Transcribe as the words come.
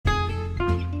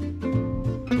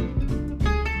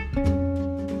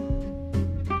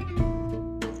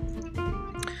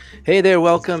Hey there,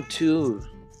 welcome to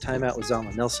Time Out with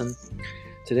Zalman Nelson.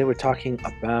 Today we're talking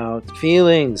about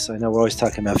feelings. I know we're always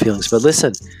talking about feelings, but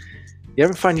listen, you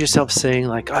ever find yourself saying,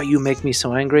 like, oh, you make me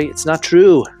so angry? It's not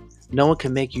true. No one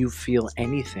can make you feel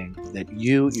anything that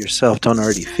you yourself don't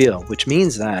already feel, which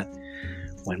means that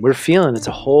when we're feeling, it's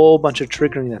a whole bunch of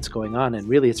triggering that's going on, and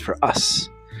really it's for us.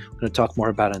 We're going to talk more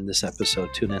about it in this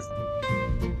episode. Tune in.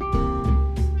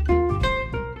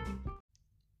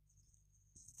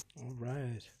 All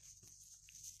right.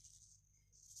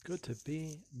 Good to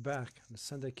be back on the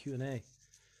Sunday Q&A.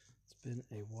 It's been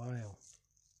a while.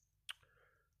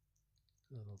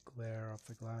 A little glare off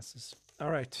the glasses.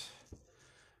 All right.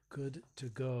 Good to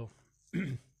go.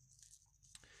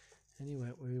 Anyway,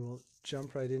 we will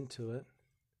jump right into it.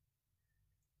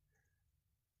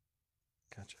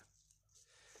 Gotcha.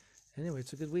 Anyway,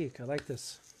 it's a good week. I like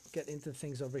this. Get into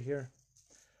things over here.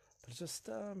 But just,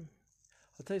 I'll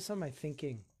tell you some of my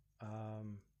thinking.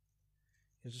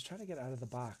 Just trying to get out of the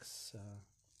box.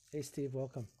 Hey, Steve,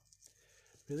 welcome.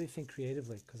 Really think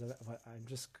creatively because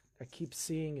I keep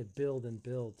seeing it build and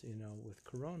build, with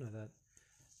Corona, that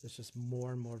there's just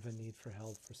more and more of a need for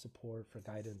help, for support, for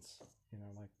guidance.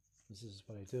 Like, this is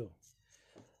what I do.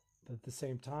 But at the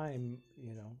same time,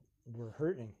 we're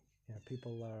hurting.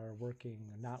 People are working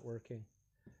or not working.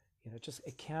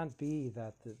 It can't be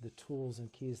that the tools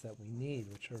and keys that we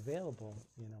need, which are available,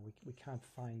 we can't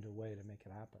find a way to make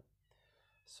it happen.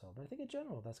 So, but I think in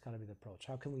general, that's got to be the approach.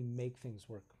 How can we make things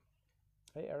work?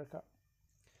 Hey, Erica.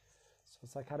 So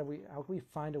it's like, how can we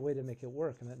find a way to make it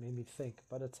work? And that made me think.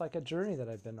 But it's like a journey that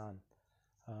I've been on.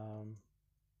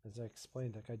 As I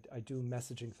explained, like I do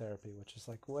messaging therapy, which is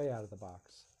like way out of the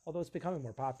box, although it's becoming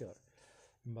more popular.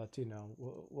 But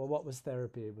well, what was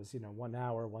therapy? It was 1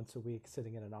 hour once a week,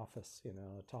 sitting in an office,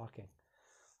 talking.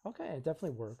 Okay, it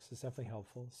definitely works. It's definitely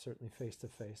helpful. Certainly, face to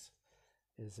face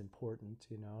is important,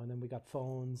 And then we got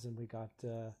phones and we got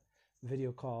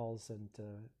video calls, and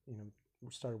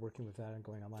we started working with that and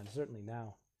going online. Certainly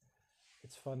now,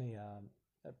 it's funny.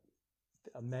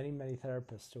 Many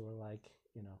therapists who are like,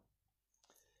 the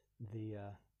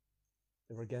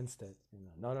they were against it.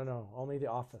 No, only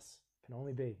the office can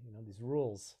only be. These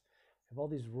rules. We have all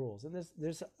these rules, and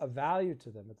there's a value to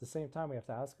them. At the same time, we have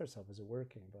to ask ourselves, is it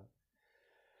working? But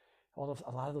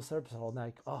a lot of those therapists are all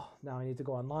like, oh, now I need to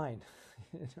go online.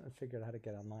 I figured out how to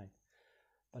get online.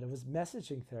 But it was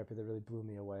messaging therapy that really blew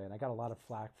me away, and I got a lot of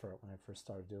flack for it when I first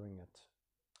started doing it.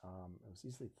 It was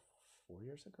easily 4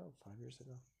 years ago, 5 years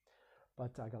ago.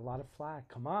 But I got a lot of flack.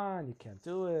 Come on, you can't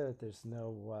do it. There's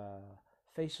no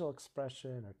facial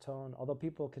expression or tone. Although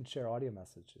people can share audio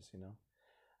messages,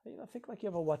 think like you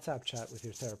have a WhatsApp chat with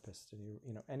your therapist,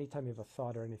 and anytime you have a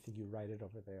thought or anything, you write it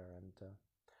over there. And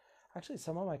actually,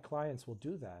 some of my clients will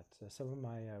do that. Some of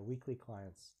my weekly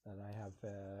clients that I have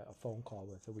a phone call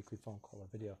with, a weekly phone call or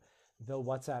video, they'll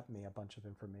WhatsApp me a bunch of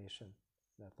information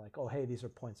that, like, oh, hey, these are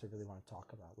points I really want to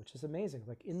talk about, which is amazing.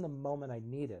 Like, in the moment I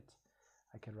need it,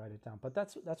 I can write it down. But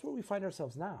that's where we find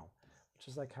ourselves now, which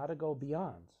is like how to go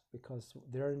beyond, because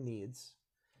there are needs.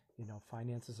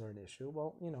 Finances are an issue.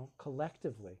 Well,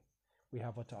 collectively, we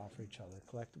have what to offer each other.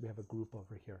 We have a group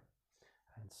over here.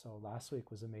 And so last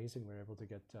week was amazing. We were able to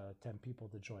get 10 people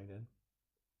to join in.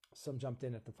 Some jumped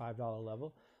in at the $5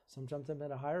 level. Some jumped in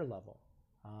at a higher level.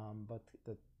 But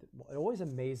it always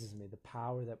amazes me the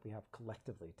power that we have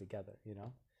collectively together,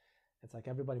 It's like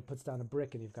everybody puts down a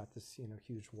brick and you've got this,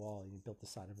 huge wall, and you built the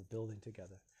side of a building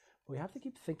together. But we have to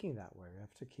keep thinking that way. We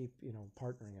have to keep,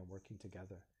 partnering and working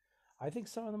together. I think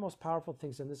some of the most powerful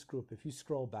things in this group, if you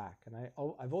scroll back, and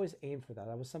I've always aimed for that.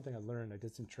 That was something I learned. I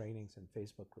did some trainings in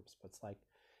Facebook groups, but it's like,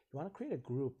 you want to create a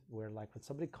group where, like, when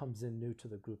somebody comes in new to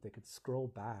the group, they could scroll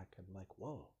back and, like,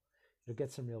 whoa,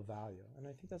 get some real value. And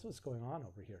I think that's what's going on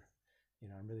over here.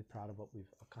 I'm really proud of what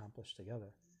we've accomplished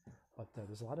together. But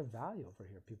there's a lot of value over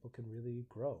here. People can really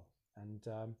grow. And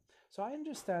so I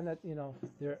understand that,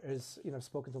 there is, I've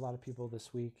spoken to a lot of people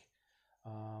this week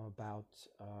about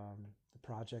the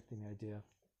project and the idea.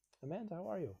 Amanda, how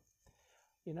are you?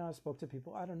 I spoke to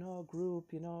people, I don't know,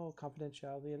 group,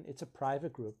 confidentiality, and it's a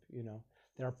private group,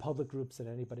 There are public groups that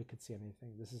anybody could see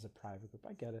anything. This is a private group.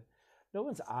 I get it. No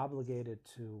one's obligated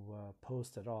to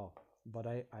post at all. But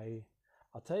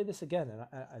I'll tell you this again, and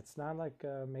it's not like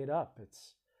made up.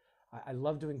 I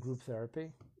love doing group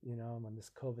therapy. When this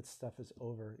COVID stuff is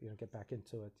over, get back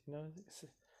into it.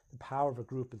 The power of a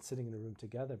group and sitting in a room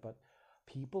together. But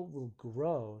people will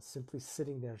grow simply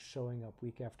sitting there, showing up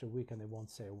week after week, and they won't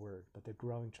say a word. But they're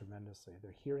growing tremendously.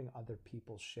 They're hearing other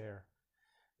people share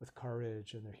with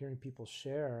courage, and they're hearing people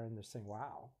share, and they're saying,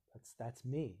 "Wow, that's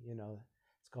me."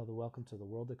 It's called the Welcome to the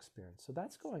World experience. So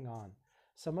that's going on.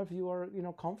 Some of you are,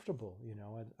 comfortable.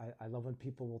 I love when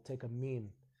people will take a meme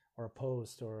or a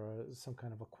post or some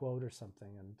kind of a quote or something,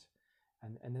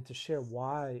 and then to share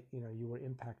why, you were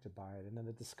impacted by it, and then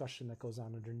the discussion that goes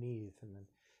on underneath, and then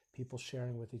people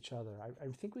sharing with each other.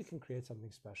 I think we can create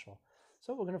something special.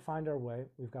 So we're going to find our way.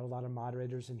 We've got a lot of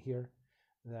moderators in here,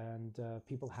 and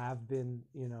people have been,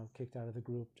 kicked out of the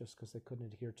group just because they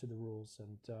couldn't adhere to the rules.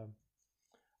 And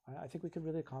I think we can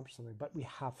really accomplish something, but we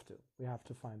have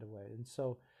to find a way. And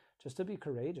so just to be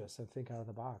courageous and think out of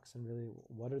the box and really,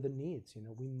 what are the needs?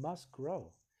 We must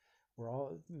grow.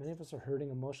 Many of us are hurting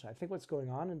emotionally. I think what's going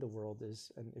on in the world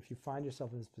is, and if you find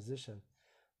yourself in this position,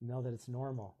 know that it's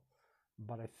normal.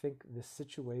 But I think this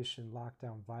situation,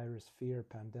 lockdown, virus, fear,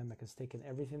 pandemic, has taken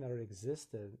everything that already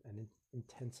existed and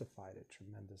intensified it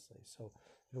tremendously. So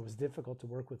if it was difficult to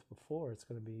work with before, it's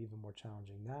going to be even more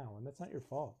challenging now. And that's not your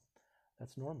fault.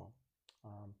 That's normal.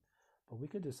 But we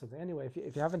could do something. Anyway,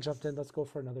 if you haven't jumped in, let's go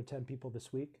for another 10 people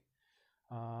this week.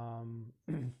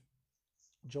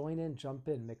 Join in, jump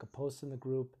in, make a post in the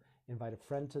group, invite a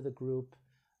friend to the group,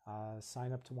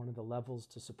 sign up to one of the levels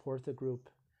to support the group.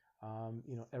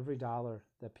 Every dollar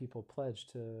that people pledge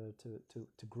to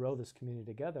grow this community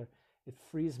together, it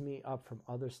frees me up from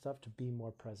other stuff to be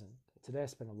more present. Today I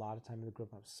spent a lot of time in the group.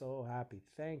 I'm so happy.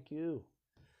 Thank you.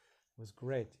 It was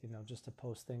great, just to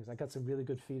post things. I got some really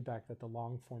good feedback that the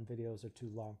long form videos are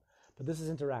too long, but this is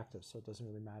interactive, so it doesn't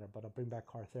really matter. But I'll bring back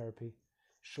car therapy,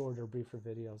 shorter, briefer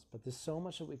videos. But there's so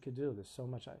much that we could do. There's so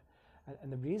much.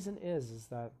 And the reason is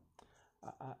that,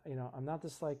 I'm not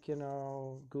this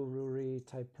guru-y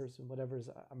type person, whatever.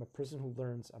 I'm a person who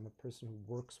learns. I'm a person who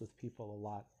works with people a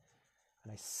lot.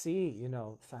 And I see,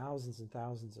 thousands and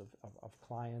thousands of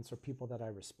clients or people that I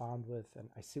respond with, and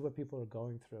I see what people are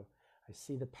going through. I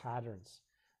see the patterns.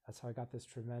 That's how I got this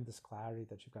tremendous clarity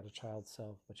that you've got a child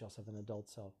self, but you also have an adult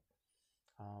self.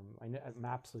 I'm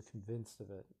absolutely convinced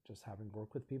of it, just having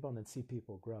worked with people and then see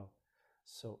people grow.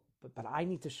 So, but I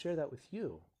need to share that with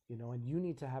you, and you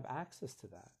need to have access to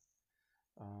that,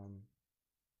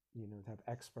 to have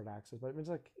expert access. But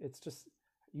it's just,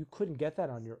 you couldn't get that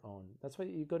on your own. That's why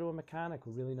you go to a mechanic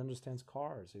who really understands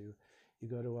cars, or you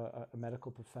go to a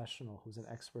medical professional who's an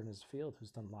expert in his field,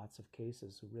 who's done lots of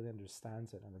cases, who really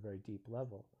understands it on a very deep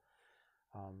level.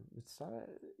 It's not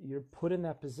you're put in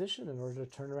that position in order to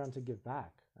turn around to give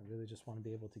back. I really just want to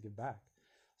be able to give back.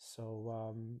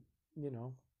 So,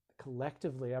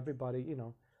 collectively, everybody,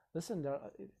 listen,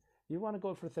 you want to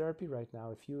go for therapy right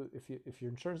now. If your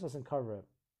insurance doesn't cover it,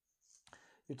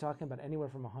 you're talking about anywhere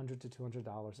from $100 to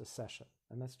 $200 a session,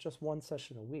 and that's just one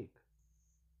session a week.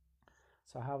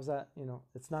 So how's that?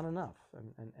 It's not enough,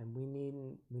 and we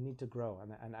need to grow,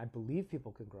 and I believe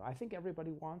people can grow. I think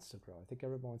everybody wants to grow. I think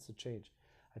everyone wants to change.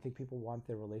 I think people want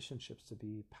their relationships to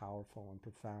be powerful and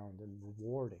profound and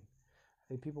rewarding. I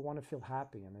think people want to feel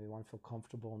happy, and they want to feel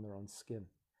comfortable in their own skin.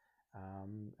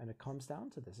 And it comes down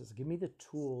to this: is give me the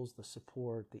tools, the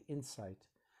support, the insight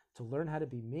to learn how to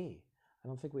be me. I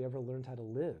don't think we ever learned how to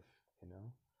live.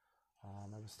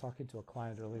 I was talking to a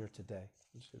client earlier today,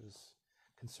 and she was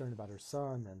concerned about her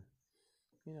son and,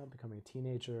 becoming a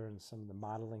teenager and some of the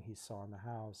modeling he saw in the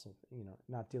house, and,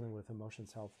 not dealing with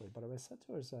emotions healthily. But what I said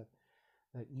to her is that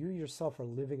you yourself are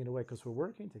living in a way, because we're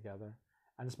working together,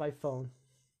 and it's by phone,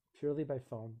 purely by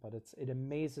phone. But it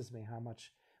amazes me how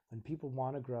much, when people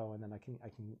want to grow, and then I can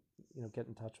get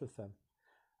in touch with them.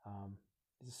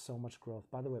 There's so much growth.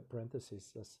 By the way,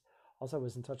 parentheses, also I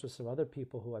was in touch with some other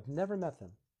people who I've never met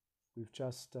them. We've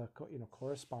just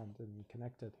corresponded and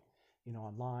connected,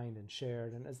 online, and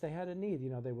shared. And as they had a need,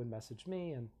 they would message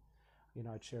me, and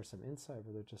I'd share some insight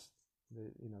where it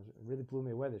really blew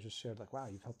me away. They just shared wow,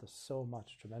 you've helped us so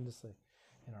much, tremendously,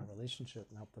 in our relationship,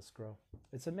 and helped us grow.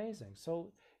 It's amazing.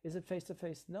 So is it face to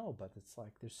face? No, but it's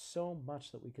there's so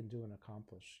much that we can do and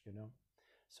accomplish.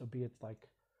 So be it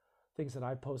things that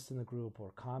I post in the group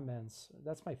or comments.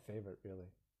 That's my favorite, really.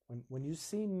 When you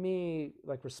see me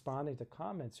responding to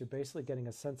comments, you're basically getting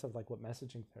a sense of what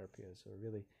messaging therapy is, or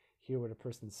really hear what a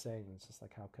person's saying. And it's just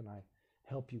how can I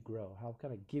help you grow? How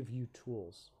can I give you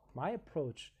tools? My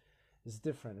approach is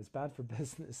different. It's bad for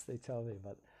business, they tell me,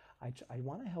 but I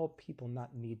want to help people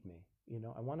not need me.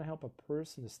 I want to help a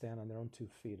person to stand on their own 2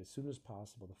 feet as soon as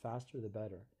possible. The faster, the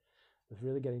better. With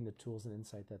really getting the tools and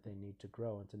insight that they need to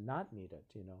grow and to not need it.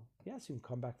 Yes, you can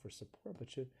come back for support, but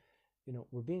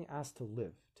we're being asked to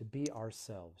live, to be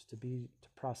ourselves, to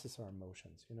process our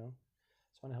emotions. So I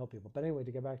want to help people. But anyway,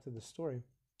 to get back to the story.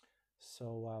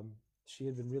 So she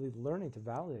had been really learning to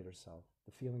validate herself,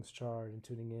 the feelings chart, and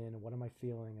tuning in, and what am I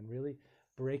feeling, and really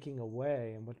breaking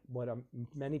away. And what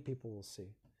many people will see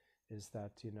is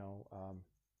that,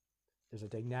 there's a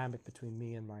dynamic between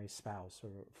me and my spouse or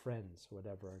friends or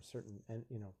whatever, or certain, and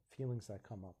feelings that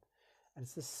come up. And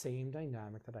it's the same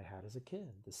dynamic that I had as a kid,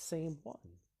 the same one.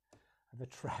 I've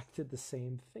attracted the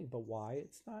same thing. But why?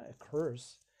 It's not a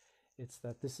curse. It's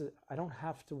that I don't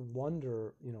have to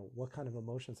wonder, what kind of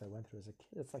emotions I went through as a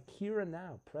kid. It's like here and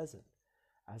now, present,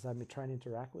 as I'm trying to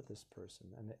interact with this person.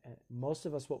 And most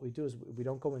of us, what we do is we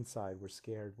don't go inside. We're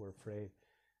scared. We're afraid.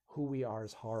 Who we are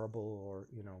is horrible, or,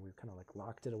 we've kind of like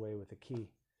locked it away with a key.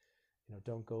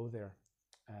 Don't go there.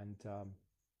 And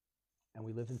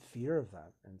we live in fear of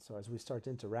that. And so as we start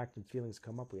to interact and feelings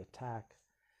come up, we attack.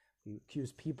 We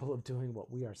accuse people of doing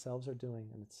what we ourselves are doing.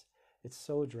 And it's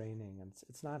so draining, and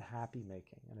it's not happy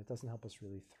making, and it doesn't help us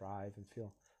really thrive and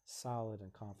feel solid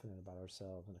and confident about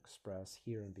ourselves and express,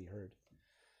 hear, and be heard.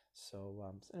 So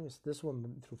anyways, this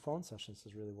woman through phone sessions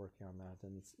is really working on that,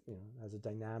 and it's as a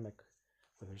dynamic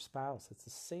with her spouse. It's the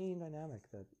same dynamic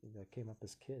that came up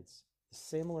as kids. The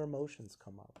similar emotions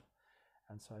come up,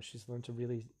 and so she's learned to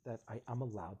really that I'm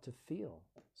allowed to feel.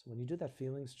 So when you do that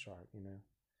feelings chart,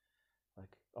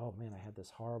 like, oh man, I had this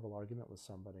horrible argument with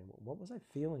somebody. What was I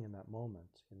feeling in that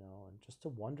moment? And just to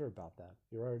wonder about that.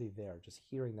 You're already there, just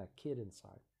hearing that kid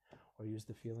inside, or use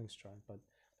the feelings chart. But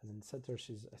and then said to her,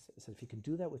 I said, if you can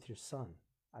do that with your son,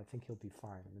 I think he'll be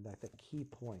fine. I mean, the key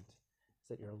point is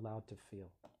that you're allowed to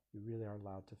feel. You really are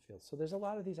allowed to feel. So there's a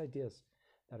lot of these ideas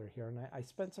that are here, and I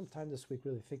spent some time this week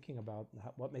really thinking about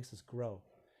what makes us grow,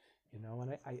 and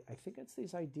I think it's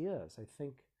these ideas. I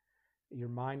think your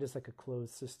mind is like a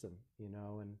closed system,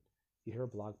 and you hear a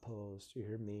blog post, you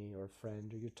hear me or a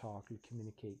friend, or you talk, you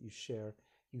communicate, you share,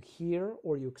 you hear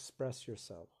or you express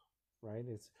yourself, right?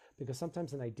 It's because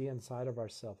sometimes an idea inside of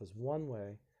ourselves is one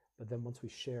way, but then once we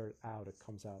share it out, it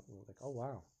comes out and we're like, oh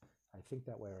wow, I think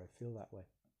that way or I feel that way.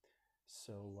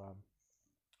 So,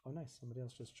 oh nice, somebody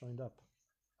else just joined up.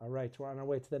 All right, we're on our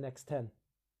way to the next 10.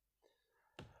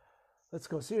 Let's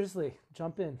go, seriously,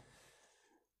 jump in.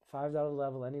 $5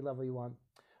 level, any level you want.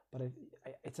 But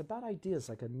it's about ideas,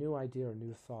 like a new idea or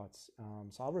new thoughts.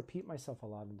 So I'll repeat myself a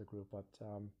lot in the group,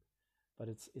 but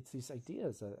it's these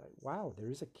ideas that, wow, there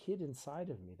is a kid inside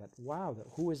of me. That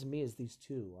who is me is these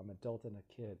two. I'm adult and a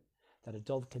kid. That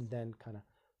adult can then kind of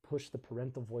push the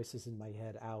parental voices in my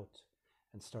head out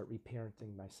and start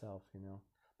reparenting myself,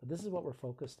 But this is what we're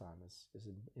focused on, is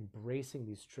embracing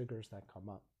these triggers that come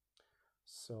up.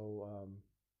 So,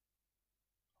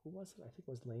 who was it? I think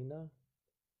it was Lena.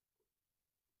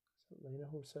 Is it Lena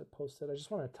who posted? I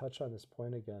just want to touch on this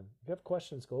point again. If you have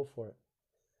questions, go for it.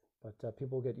 But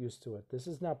people will get used to it. This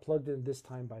is now plugged in this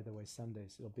time, by the way,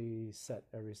 Sundays. It'll be set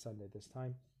every Sunday this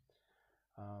time.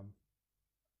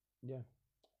 Anyway,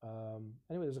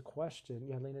 there's a question.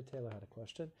 Yeah, Lena Taylor had a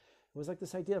question. It was like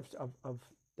this idea of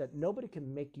that nobody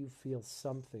can make you feel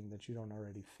something that you don't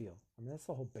already feel. I mean, that's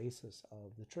the whole basis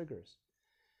of the triggers.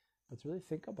 But to really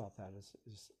think about that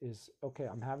is okay,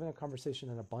 I'm having a conversation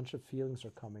and a bunch of feelings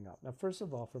are coming up. Now, first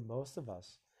of all, for most of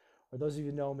us, or those of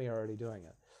you who know me are already doing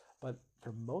it, but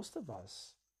for most of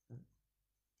us,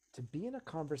 to be in a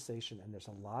conversation and there's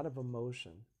a lot of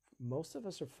emotion, most of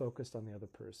us are focused on the other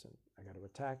person. I got to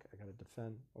attack, I got to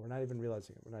defend, or we're not even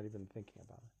realizing it, we're not even thinking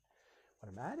about it. What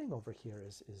I'm adding over here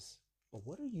is well,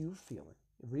 what are you feeling?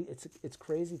 It's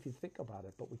crazy if you think about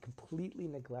it, but we completely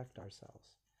neglect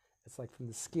ourselves. It's like from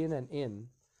the skin and in,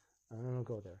 I don't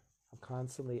go there. I'm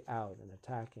constantly out and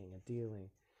attacking and dealing.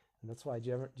 And that's why,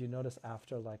 do you notice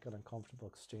after like an uncomfortable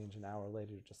exchange, an hour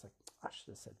later, you're just like, I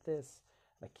should have said this,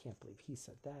 and I can't believe he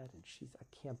said that, and I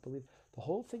can't believe. The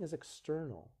whole thing is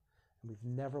external, and we've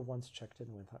never once checked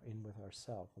in with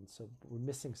ourselves. And so we're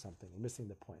missing something, we're missing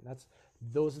the point.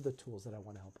 Those are the tools that I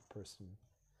want to help a person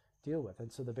deal with.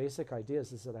 And so the basic idea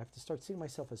is that I have to start seeing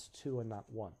myself as two and not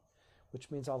one, which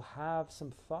means I'll have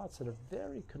some thoughts that are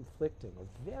very conflicting or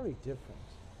very different.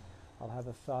 I'll have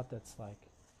a thought that's like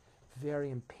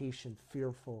very impatient,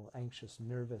 fearful, anxious,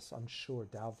 nervous, unsure,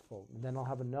 doubtful. And then I'll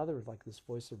have another, like this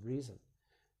voice of reason.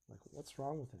 Like, what's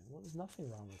wrong with me? Well, there's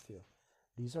nothing wrong with you.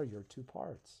 These are your two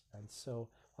parts. And so,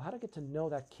 well, how to get to know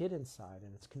that kid inside?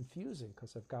 And it's confusing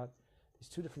because I've got these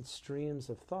two different streams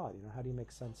of thought. How do you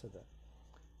make sense of it?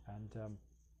 And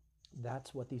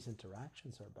that's what these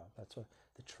interactions are about. That's what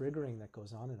the triggering that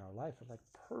goes on in our life are like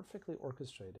perfectly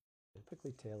orchestrated,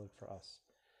 perfectly tailored for us.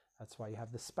 That's why you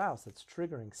have the spouse that's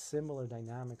triggering similar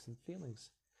dynamics and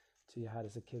feelings to you had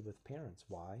as a kid with parents.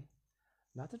 Why?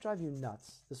 Not to drive you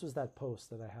nuts. This was that post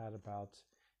that I had about,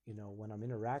 when I'm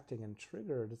interacting and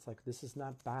triggered, it's like, this is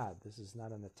not bad. This is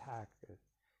not an attack.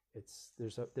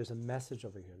 There's a message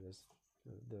over here. There's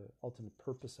the ultimate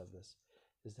purpose of this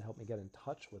is to help me get in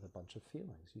touch with a bunch of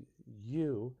feelings.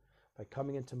 You by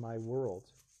coming into my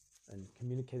world, and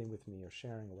communicating with me or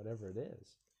sharing or whatever it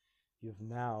is, you've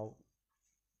now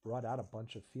brought out a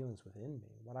bunch of feelings within me.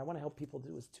 What I want to help people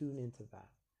do is tune into that.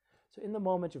 So in the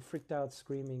moment, you're freaked out,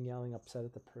 screaming, yelling, upset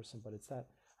at the person, but it's that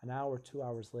an hour, 2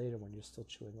 hours later when you're still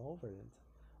chewing over it,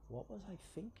 what was I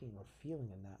thinking or feeling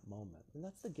in that moment? And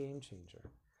that's the game changer.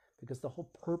 Because the whole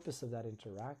purpose of that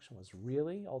interaction was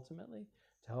really, ultimately,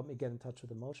 to help me get in touch with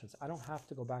emotions. I don't have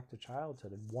to go back to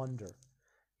childhood and wonder,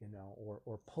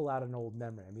 or pull out an old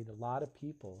memory. I mean, a lot of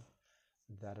people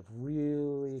that have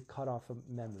really cut off of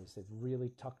memories, they've really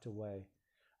tucked away.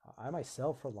 I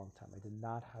myself, for a long time, I did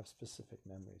not have specific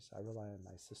memories. I rely on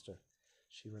my sister.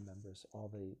 She remembers all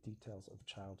the details of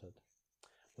childhood.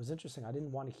 It was interesting. I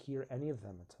didn't want to hear any of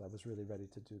them until I was really ready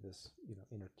to do this,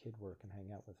 inner kid work and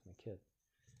hang out with my kid.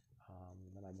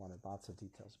 And I wanted lots of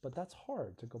details. But that's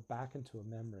hard, to go back into a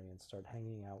memory and start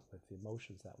hanging out with the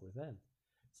emotions that were then.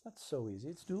 It's not so easy.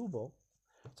 It's doable.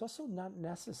 It's also not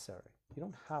necessary. You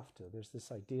don't have to. There's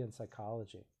this idea in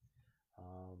psychology.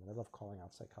 And I love calling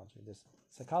out psychology.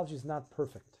 Psychology is not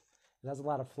perfect. It has a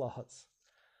lot of flaws.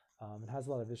 It has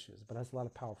a lot of issues, but it has a lot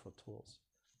of powerful tools.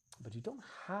 But you don't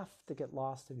have to get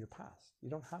lost in your past. You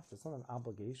don't have to. It's not an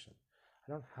obligation.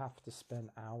 I don't have to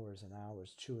spend hours and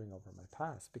hours chewing over my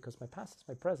past, because my past is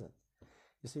my present.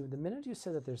 You see, the minute you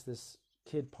say that there's this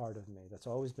kid part of me that's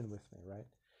always been with me, right?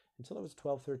 Until I was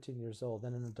 12, 13 years old,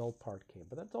 then an adult part came.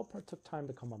 But that adult part took time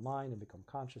to come online and become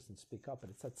conscious and speak up.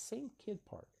 And it's that same kid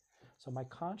part. So my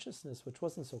consciousness, which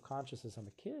wasn't so conscious as I'm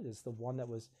a kid, is the one that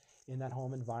was in that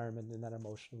home environment, in that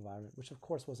emotional environment, which of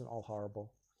course wasn't all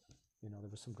horrible. There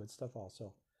was some good stuff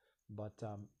also. But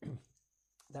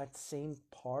that same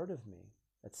part of me,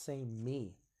 that same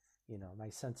me, my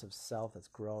sense of self that's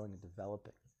growing and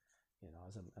developing,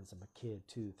 as I'm a kid,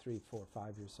 2, 3, 4,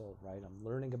 5 years old, right? I'm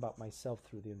learning about myself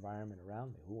through the environment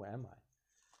around me. Who am I?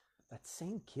 That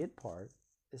same kid part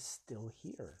is still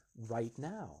here right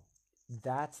now.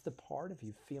 That's the part of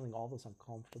you feeling all those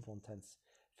uncomfortable, intense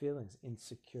feelings: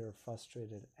 insecure,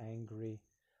 frustrated, angry,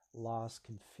 lost,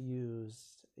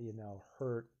 confused,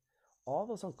 hurt. All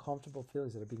those uncomfortable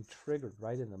feelings that are being triggered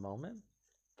right in the moment,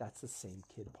 that's the same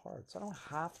kid part. So I don't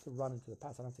have to run into the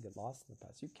past. I don't have to get lost in the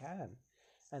past. You can.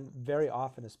 And very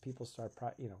often as people start,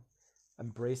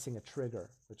 embracing a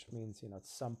trigger, which means, at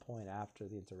some point after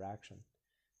the interaction,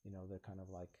 they're kind of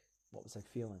like, what was I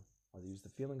feeling? Or they use the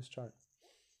feelings chart.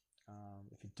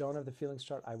 If you don't have the feelings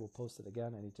chart, I will post it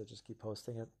again. I need to just keep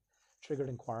posting it. Triggered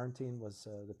in Quarantine was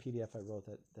the PDF I wrote,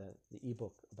 the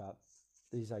ebook about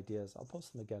these ideas. I'll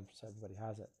post them again so everybody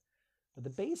has it. But the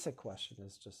basic question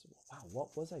is just, wow,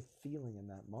 what was I feeling in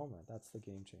that moment? That's the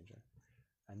game changer.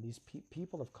 And these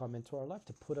people have come into our life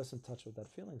to put us in touch with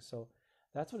that feeling. So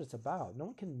that's what it's about. No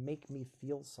one can make me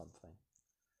feel something.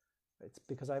 It's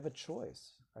because I have a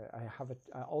choice.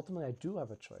 Ultimately, I do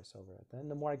have a choice over it. Then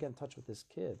the more I get in touch with this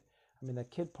kid,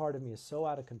 that kid part of me is so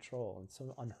out of control and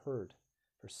so unheard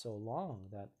for so long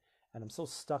and I'm so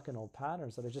stuck in old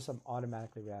patterns that I'm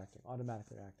automatically reacting.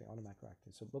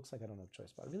 So it looks like I don't have a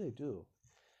choice, but I really do.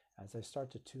 As I start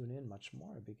to tune in much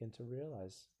more, I begin to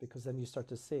realize, because then you start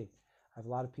to see, I have a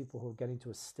lot of people who are getting to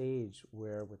a stage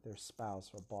where with their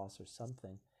spouse or boss or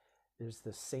something, there's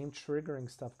the same triggering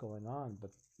stuff going on,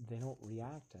 but they don't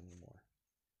react anymore.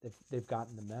 They've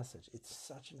gotten the message. It's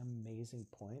such an amazing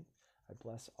point. I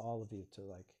bless all of you to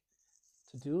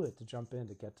do it, to jump in,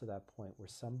 to get to that point where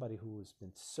somebody who has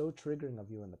been so triggering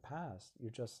of you in the past, you're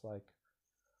just like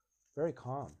very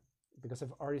calm, because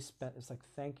I've already spent, it's like,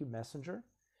 thank you, messenger.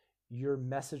 Your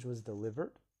message was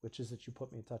delivered, which is that you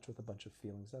put me in touch with a bunch of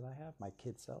feelings that I have, my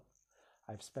kid self.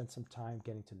 I've spent some time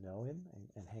getting to know him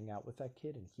and hang out with that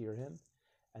kid and hear him.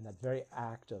 And that very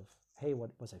act of, hey,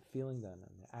 what was I feeling then?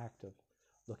 And the act of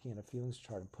looking at a feelings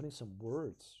chart and putting some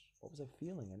words, what was I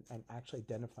feeling? And actually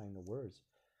identifying the words,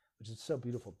 which is so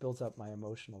beautiful, builds up my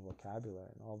emotional vocabulary.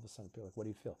 And all of a sudden people are like, what do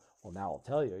you feel? Well, now I'll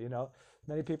tell you,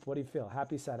 many people, what do you feel?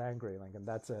 Happy, sad, angry, and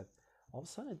that's it. All of a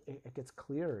sudden it gets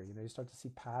clearer. You start to see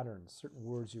patterns, certain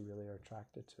words you really are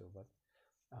attracted to. But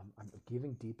I'm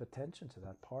giving deep attention to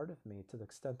that part of me, to the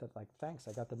extent that, thanks,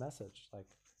 I got the message.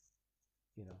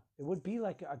 It would be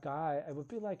like it would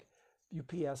be like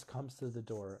UPS comes to the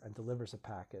door and delivers a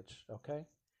package, okay?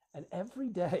 And every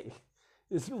day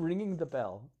is ringing the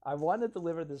bell. I want to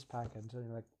deliver this package. And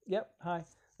you're like, yep, hi.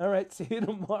 All right, see you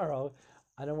tomorrow.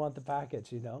 I don't want the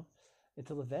package,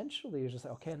 until eventually you're just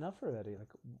like, okay, enough already.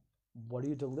 What are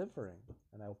you delivering?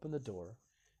 And I open the door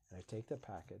and I take the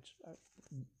package.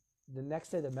 The next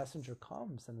day the messenger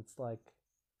comes and it's like,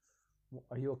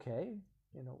 are you okay?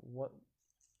 What?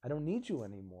 I don't need you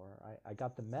anymore. I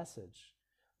got the message.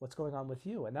 What's going on with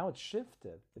you? And now it's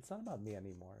shifted. It's not about me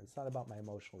anymore. It's not about my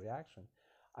emotional reaction.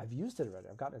 I've used it already.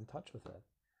 I've gotten in touch with it.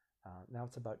 Now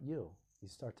it's about you. You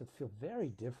start to feel very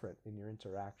different in your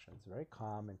interactions, very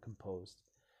calm and composed,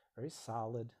 very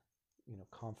solid,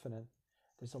 confident.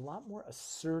 There's a lot more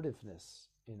assertiveness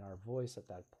in our voice at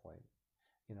that point.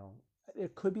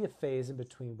 It could be a phase in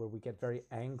between where we get very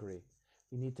angry.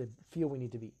 We need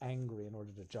to be angry in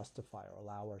order to justify or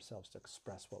allow ourselves to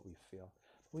express what we feel.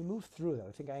 But we move through that.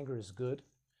 I think anger is good.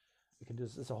 We can do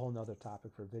this. It's a whole nother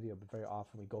topic for a video, but very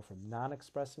often we go from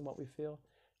non-expressing what we feel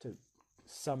to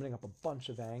summoning up a bunch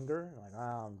of anger, like,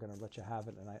 I'm going to let you have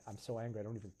it, and I'm so angry I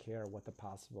don't even care what the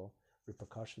possible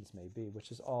repercussions may be,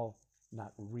 which is all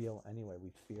not real anyway.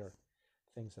 We fear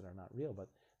things that are not real, but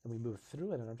then we move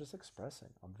through it, and I'm just expressing.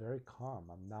 I'm very calm.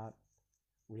 I'm not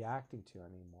reacting to you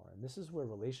anymore. And this is where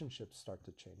relationships start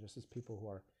to change. This is people who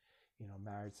are,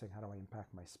 married, saying, how do I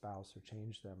impact my spouse or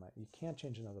change them? You can't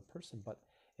change another person, but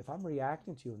if I'm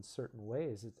reacting to you in certain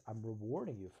ways, I'm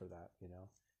rewarding you for that,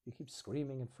 You keep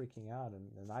screaming and freaking out,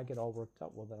 and I get all worked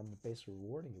up. Well, then I'm basically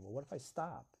rewarding you. Well, what if I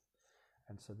stop?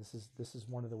 And so this is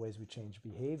one of the ways we change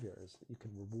behavior. Is you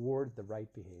can reward the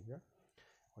right behavior,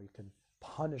 or you can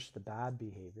punish the bad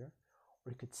behavior,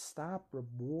 or you could stop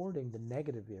rewarding the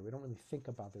negative behavior. We don't really think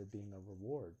about there being a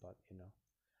reward, but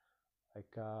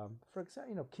like for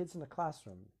example, kids in the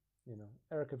classroom.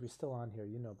 Eric, if you're still on here,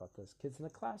 you know about this. Kids in the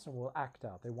classroom will act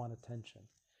out. They want attention.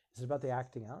 Is it about the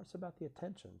acting out? It's about the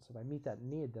attention. So if I meet that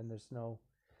need, then there's no,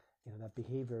 that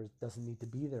behavior doesn't need to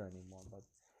be there anymore. But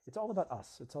it's all about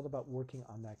us. It's all about working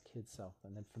on that kid self.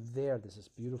 And then from there, there's this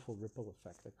beautiful ripple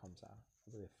effect that comes out.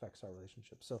 It really affects our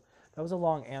relationship. So that was a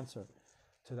long answer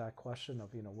to that question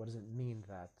of, what does it mean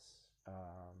that,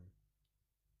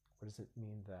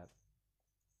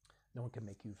 no one can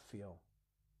make you feel,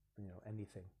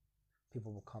 anything?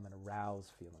 People will come and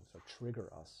arouse feelings or trigger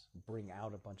us, bring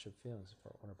out a bunch of feelings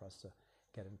for us to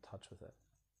get in touch with it.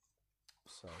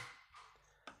 So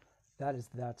that is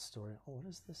that story. Oh, what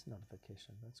is this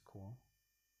notification? That's cool.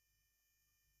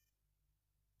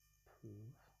 Prove.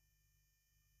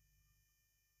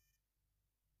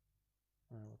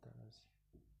 I don't know what that is.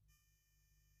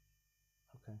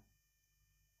 Okay.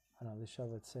 I know,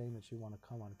 Lishava, it's saying that you want to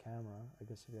come on camera. I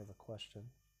guess if you have a question.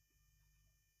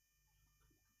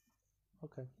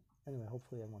 Okay. Anyway,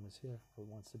 hopefully everyone is here who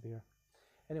wants to be here.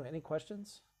 Anyway, any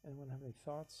questions? Anyone have any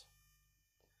thoughts?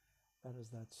 That is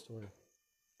that story.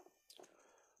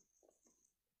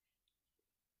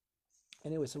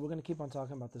 Anyway, so we're going to keep on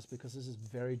talking about this because this is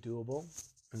very doable,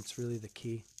 and it's really the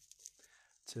key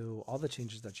to all the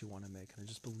changes that you want to make. And I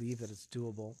just believe that it's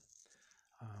doable.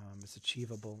 It's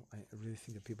achievable. I really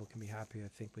think that people can be happy. I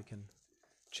think we can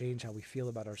change how we feel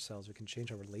about ourselves. We can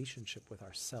change our relationship with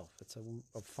ourselves. It's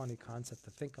a funny concept to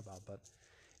think about, but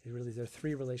there are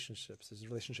three relationships. There's a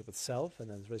relationship with self, and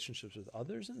then there's relationships with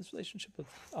others, and there's a relationship with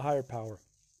a higher power.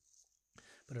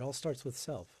 But it all starts with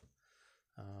self,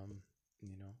 and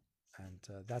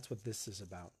that's what this is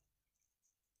about.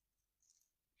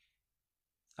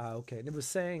 Okay, and it was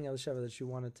saying, Elisheva, that you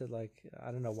wanted to,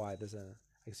 I don't know why,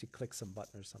 I guess you click some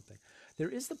button or something. There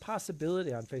is the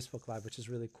possibility on Facebook Live, which is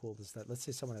really cool, is that let's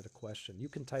say someone had a question. You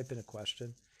can type in a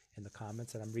question in the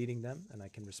comments, and I'm reading them, and I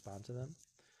can respond to them.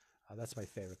 That's my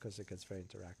favorite because it gets very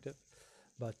interactive.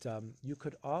 But you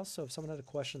could also, if someone had a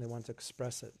question, they wanted to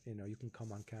express it, you can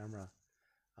come on camera.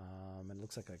 And it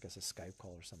looks like, I guess, a Skype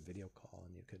call or some video call,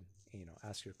 and you could,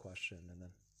 ask your question and then,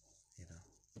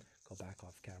 go back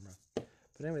off camera.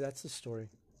 But anyway, that's the story.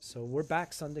 So we're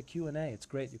back Sunday Q&A. It's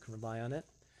great. You can rely on it.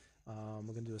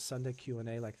 We're going to do a Sunday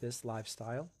Q&A like this, live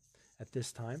style, at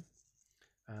this time.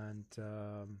 And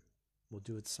we'll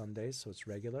do it Sundays, so it's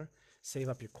regular. Save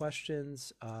up your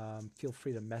questions. Feel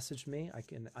free to message me. I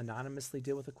can anonymously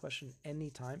deal with a question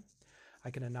anytime. I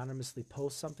can anonymously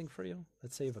post something for you.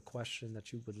 Let's say you have a question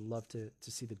that you would love to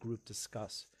see the group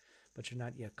discuss, but you're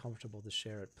not yet comfortable to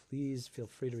share it. Please feel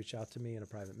free to reach out to me in a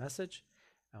private message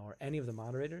or any of the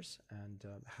moderators, and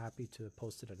happy to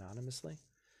post it anonymously.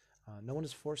 No one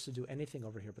is forced to do anything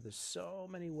over here, but there's so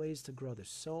many ways to grow. There's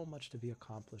so much to be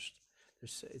accomplished.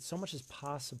 So much is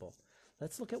possible.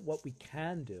 Let's look at what we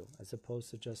can do as opposed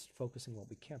to just focusing what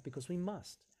we can't, because we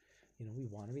must. We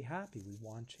want to be happy. We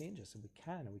want changes, and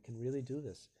we can really do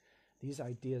this. These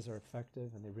ideas are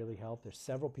effective, and they really help. There's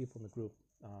several people in the group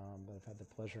that I've had the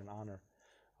pleasure and honor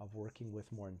of working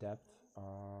with more in depth,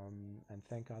 and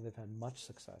thank God they've had much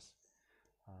success.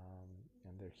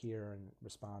 And they're here and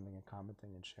responding and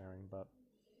commenting and sharing. But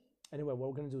anyway, what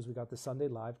we're going to do is we got the Sunday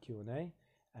live Q&A,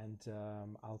 and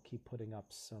I'll keep putting up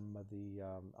some of the,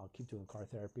 I'll keep doing car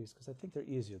therapies because I think they're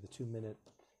easier, the 2-minute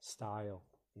style,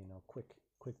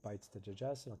 quick bites to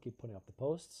digest, and I'll keep putting up the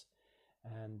posts.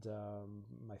 And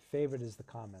my favorite is the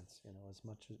comments, as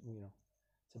much as,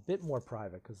 it's a bit more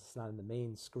private because it's not in the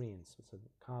main screen. So it's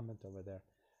a comment over there.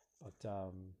 But,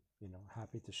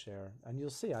 happy to share. And you'll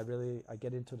see, I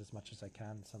get into it as much as I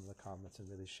can, some of the comments, and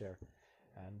really share.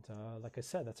 And like I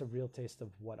said, that's a real taste of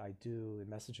what I do in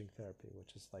messaging therapy,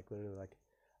 which is like literally like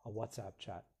a WhatsApp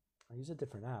chat. I use a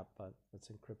different app, but it's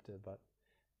encrypted. But,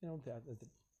 the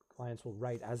clients will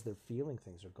write as they're feeling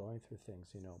things or going through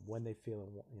things, when they feel,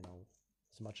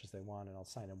 as much as they want, and I'll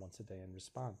sign in once a day and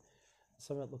respond.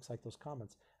 Some of it looks like those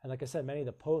comments. And like I said, many of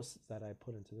the posts that I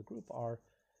put into the group are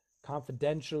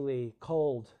confidentially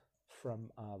culled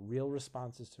from real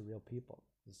responses to real people.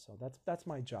 So that's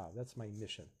my job. That's my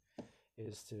mission,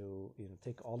 is to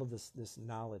take all of this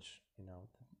knowledge,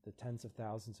 the tens of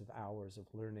thousands of hours of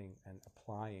learning and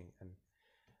applying and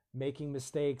making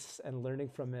mistakes and learning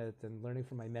from it, and learning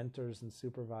from my mentors and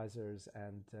supervisors,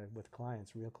 and with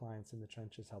clients, real clients in the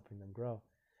trenches, helping them grow,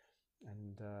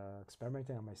 and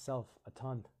experimenting on myself a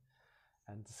ton,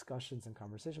 and discussions and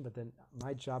conversation. But then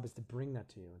my job is to bring that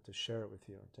to you and to share it with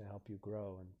you and to help you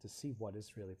grow and to see what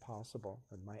is really possible.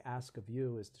 And my ask of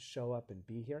you is to show up and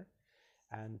be here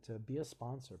and to be a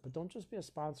sponsor. But don't just be a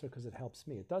sponsor because it helps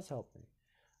me. It does help me.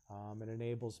 It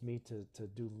enables me to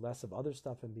do less of other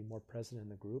stuff and be more present in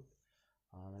the group.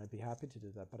 And I'd be happy to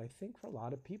do that. But I think for a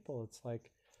lot of people, it's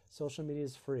like social media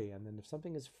is free. And then if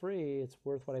something is free, it's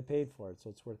worth what I paid for it. So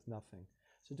it's worth nothing.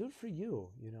 So do it for you,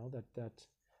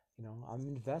 I'm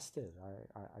invested.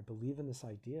 I believe in this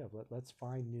idea of let's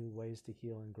find new ways to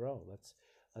heal and grow. Let's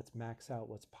max out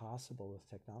what's possible with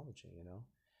technology,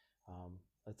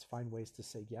 Let's find ways to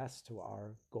say yes to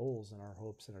our goals and our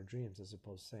hopes and our dreams, as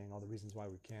opposed to saying all the reasons why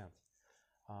we can't.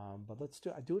 But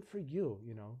I do it for you,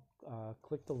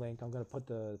 click the link. I'm going to put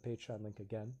the Patreon link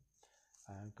again.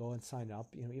 Go and sign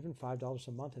up. Even $5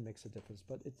 a month, it makes a difference.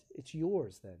 But it's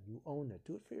yours then. You own it.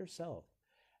 Do it for yourself.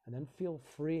 And then feel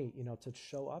free, to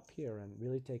show up here and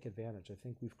really take advantage. I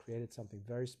think we've created something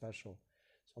very special.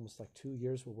 It's almost like 2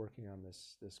 years we're working on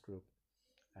this group.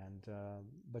 And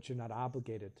but you're not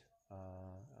obligated,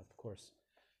 of course,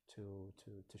 to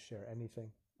share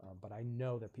anything. But I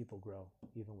know that people grow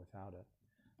even without it.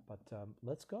 But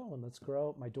let's go and let's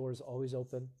grow. My door is always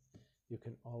open. You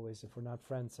can always, if we're not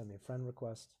friends, send me a friend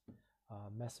request.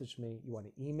 Message me. You want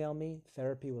to email me,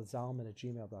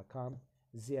 therapywithzalman@gmail.com,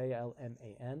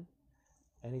 Zalman.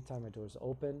 Anytime my door is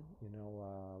open,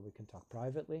 we can talk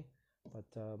privately. But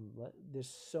there's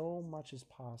so much is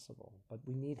possible. But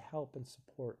we need help and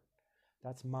support.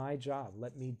 That's my job.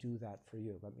 Let me do that for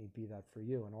you. Let me be that for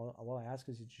you. And all I ask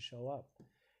is that you show up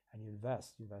and you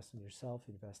invest. You invest in yourself.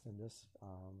 You invest in this.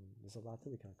 There's a lot that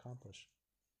we can accomplish.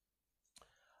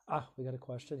 We got a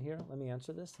question here. Let me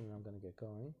answer this, and then I'm going to get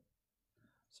going.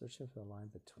 Searching for the line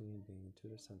between being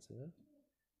intuitive sensitive.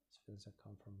 It's feelings that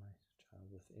come from my child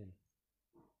within.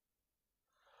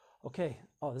 Okay.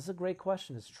 Oh, this is a great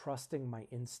question. Is trusting my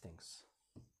instincts.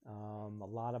 A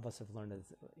lot of us have learned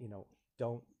that,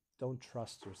 don't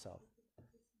trust yourself.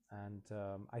 And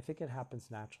I think it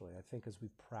happens naturally. I think as we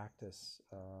practice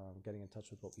getting in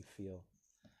touch with what we feel,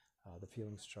 the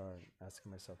feelings chart,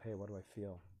 asking myself, hey, what do I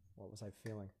feel? What was I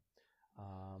feeling?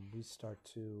 We start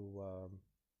to,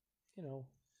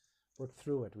 work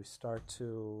through it. We start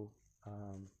to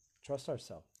trust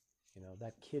ourselves.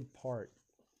 That kid part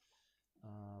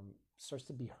starts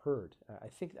to be heard. I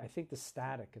think the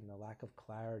static and the lack of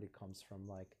clarity comes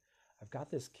from I've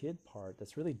got this kid part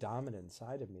that's really dominant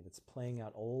inside of me, that's playing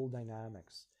out old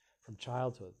dynamics from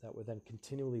childhood that were then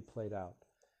continually played out,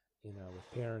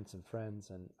 with parents and friends,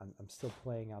 and I'm still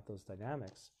playing out those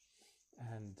dynamics.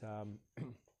 And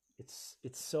it's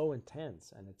so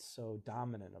intense and it's so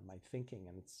dominant of my thinking,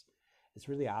 and it's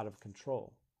really out of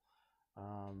control.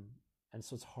 And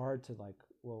so it's hard to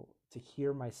to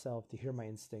hear myself, to hear my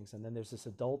instincts. And then there's this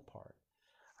adult part.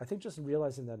 I think just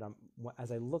realizing that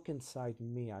as I look inside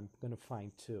me, I'm going to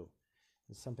find two.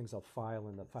 And some things I'll file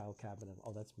in the file cabinet.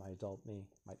 Oh, that's my adult me,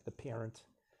 the parent.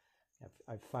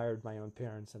 I've fired my own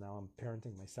parents, and now I'm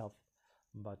parenting myself.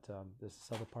 But this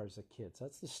other part is a kid. So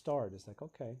that's the start. It's like,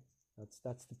 okay,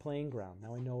 that's the playing ground.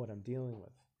 Now I know what I'm dealing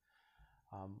with.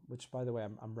 Which, by the way,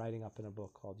 I'm writing up in a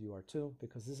book called You Are Too,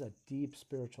 because this is a deep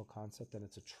spiritual concept and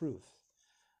it's a truth.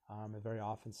 And very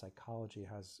often psychology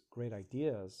has great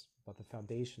ideas, but the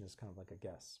foundation is kind of like a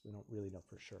guess. We don't really know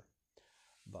for sure.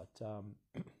 But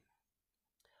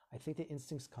I think the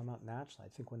instincts come out naturally. I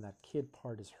think when that kid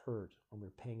part is heard, when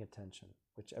we're paying attention,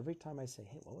 which every time I say,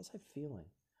 hey, what was I feeling?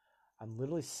 I'm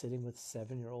literally sitting with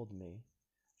 7-year-old me,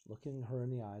 looking her in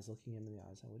the eyes, looking him in the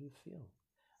eyes, and what do you feel?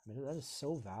 I mean, that is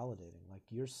so validating.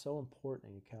 You're so important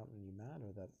and you count and you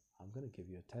matter that I'm going to give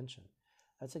you attention.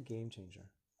 That's a game changer.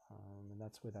 And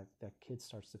that's where that kid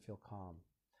starts to feel calm,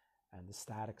 and the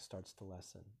static starts to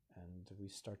lessen, and we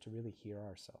start to really hear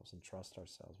ourselves and trust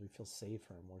ourselves. We feel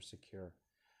safer and more secure.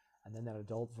 And then that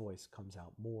adult voice comes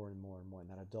out more and more and more, and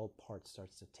that adult part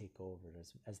starts to take over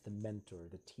as the mentor,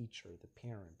 the teacher, the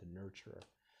parent, the nurturer.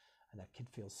 And that kid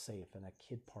feels safe, and that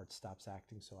kid part stops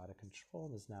acting so out of control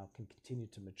and is now can continue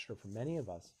to mature. For many of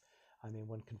us, I mean,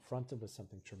 when confronted with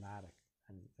something traumatic,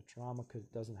 and a trauma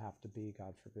doesn't have to be,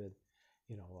 God forbid,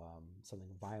 something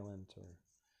violent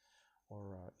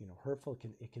or hurtful.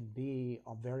 It can be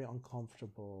a very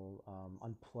uncomfortable,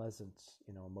 unpleasant,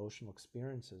 emotional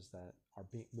experiences that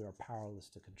we are powerless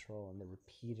to control, and they're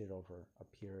repeated over a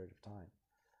period of time.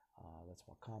 That's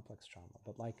more complex trauma.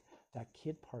 But like that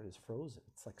kid part is frozen.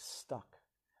 It's like stuck.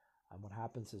 And what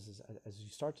happens is as you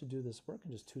start to do this work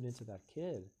and just tune into that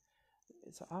kid,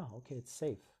 it's okay, it's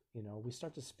safe. We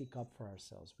start to speak up for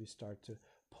ourselves. We start to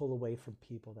pull away from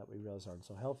people that we realize aren't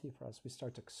so healthy for us. We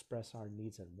start to express our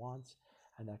needs and wants.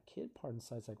 And that kid part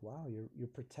inside is like, wow, you're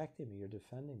protecting me, you're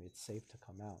defending me. It's safe to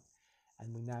come out.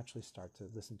 And we naturally start to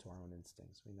listen to our own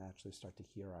instincts. We naturally start to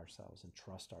hear ourselves and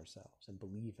trust ourselves and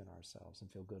believe in ourselves and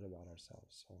feel good about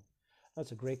ourselves. So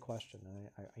that's a great question. And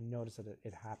I notice that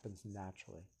it happens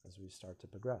naturally as we start to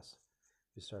progress.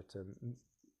 We start to,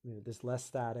 there's less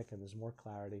static and there's more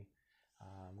clarity.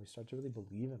 We start to really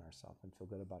believe in ourselves and feel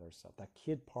good about ourselves. That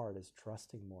kid part is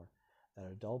trusting more. That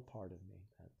adult part of me,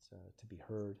 that's to be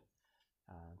heard,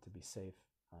 to be safe.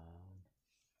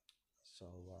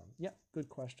 Yeah, good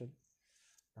question.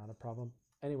 Not a problem.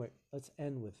 Anyway, let's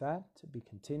end with that. To be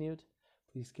continued.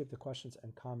 Please keep the questions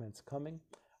and comments coming.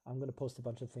 I'm going to post a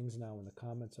bunch of things now in the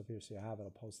comments over here so you have it. I'll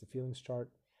post the feelings chart,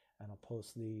 and I'll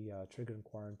post the Triggered in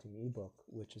Quarantine ebook,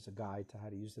 which is a guide to how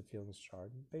to use the feelings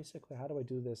chart. Basically, how do I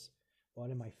do this? What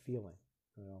am I feeling?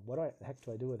 What the heck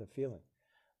do I do with a feeling?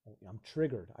 I'm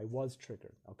triggered. I was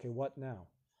triggered. Okay, what now?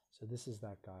 So this is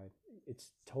that guide.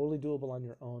 It's totally doable on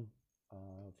your own.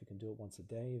 If you can do it once a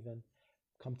day even.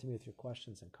 Come to me with your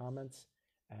questions and comments,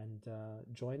 and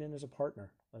join in as a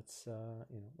partner. Let's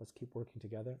keep working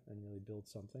together and really build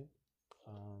something,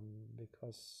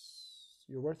 because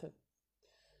you're worth it.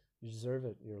 You deserve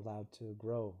it. You're allowed to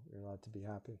grow. You're allowed to be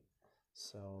happy.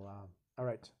 So, all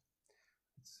right.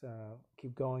 Let's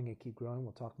keep going and keep growing.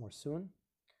 We'll talk more soon,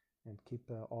 and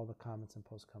keep all the comments and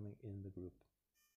posts coming in the group.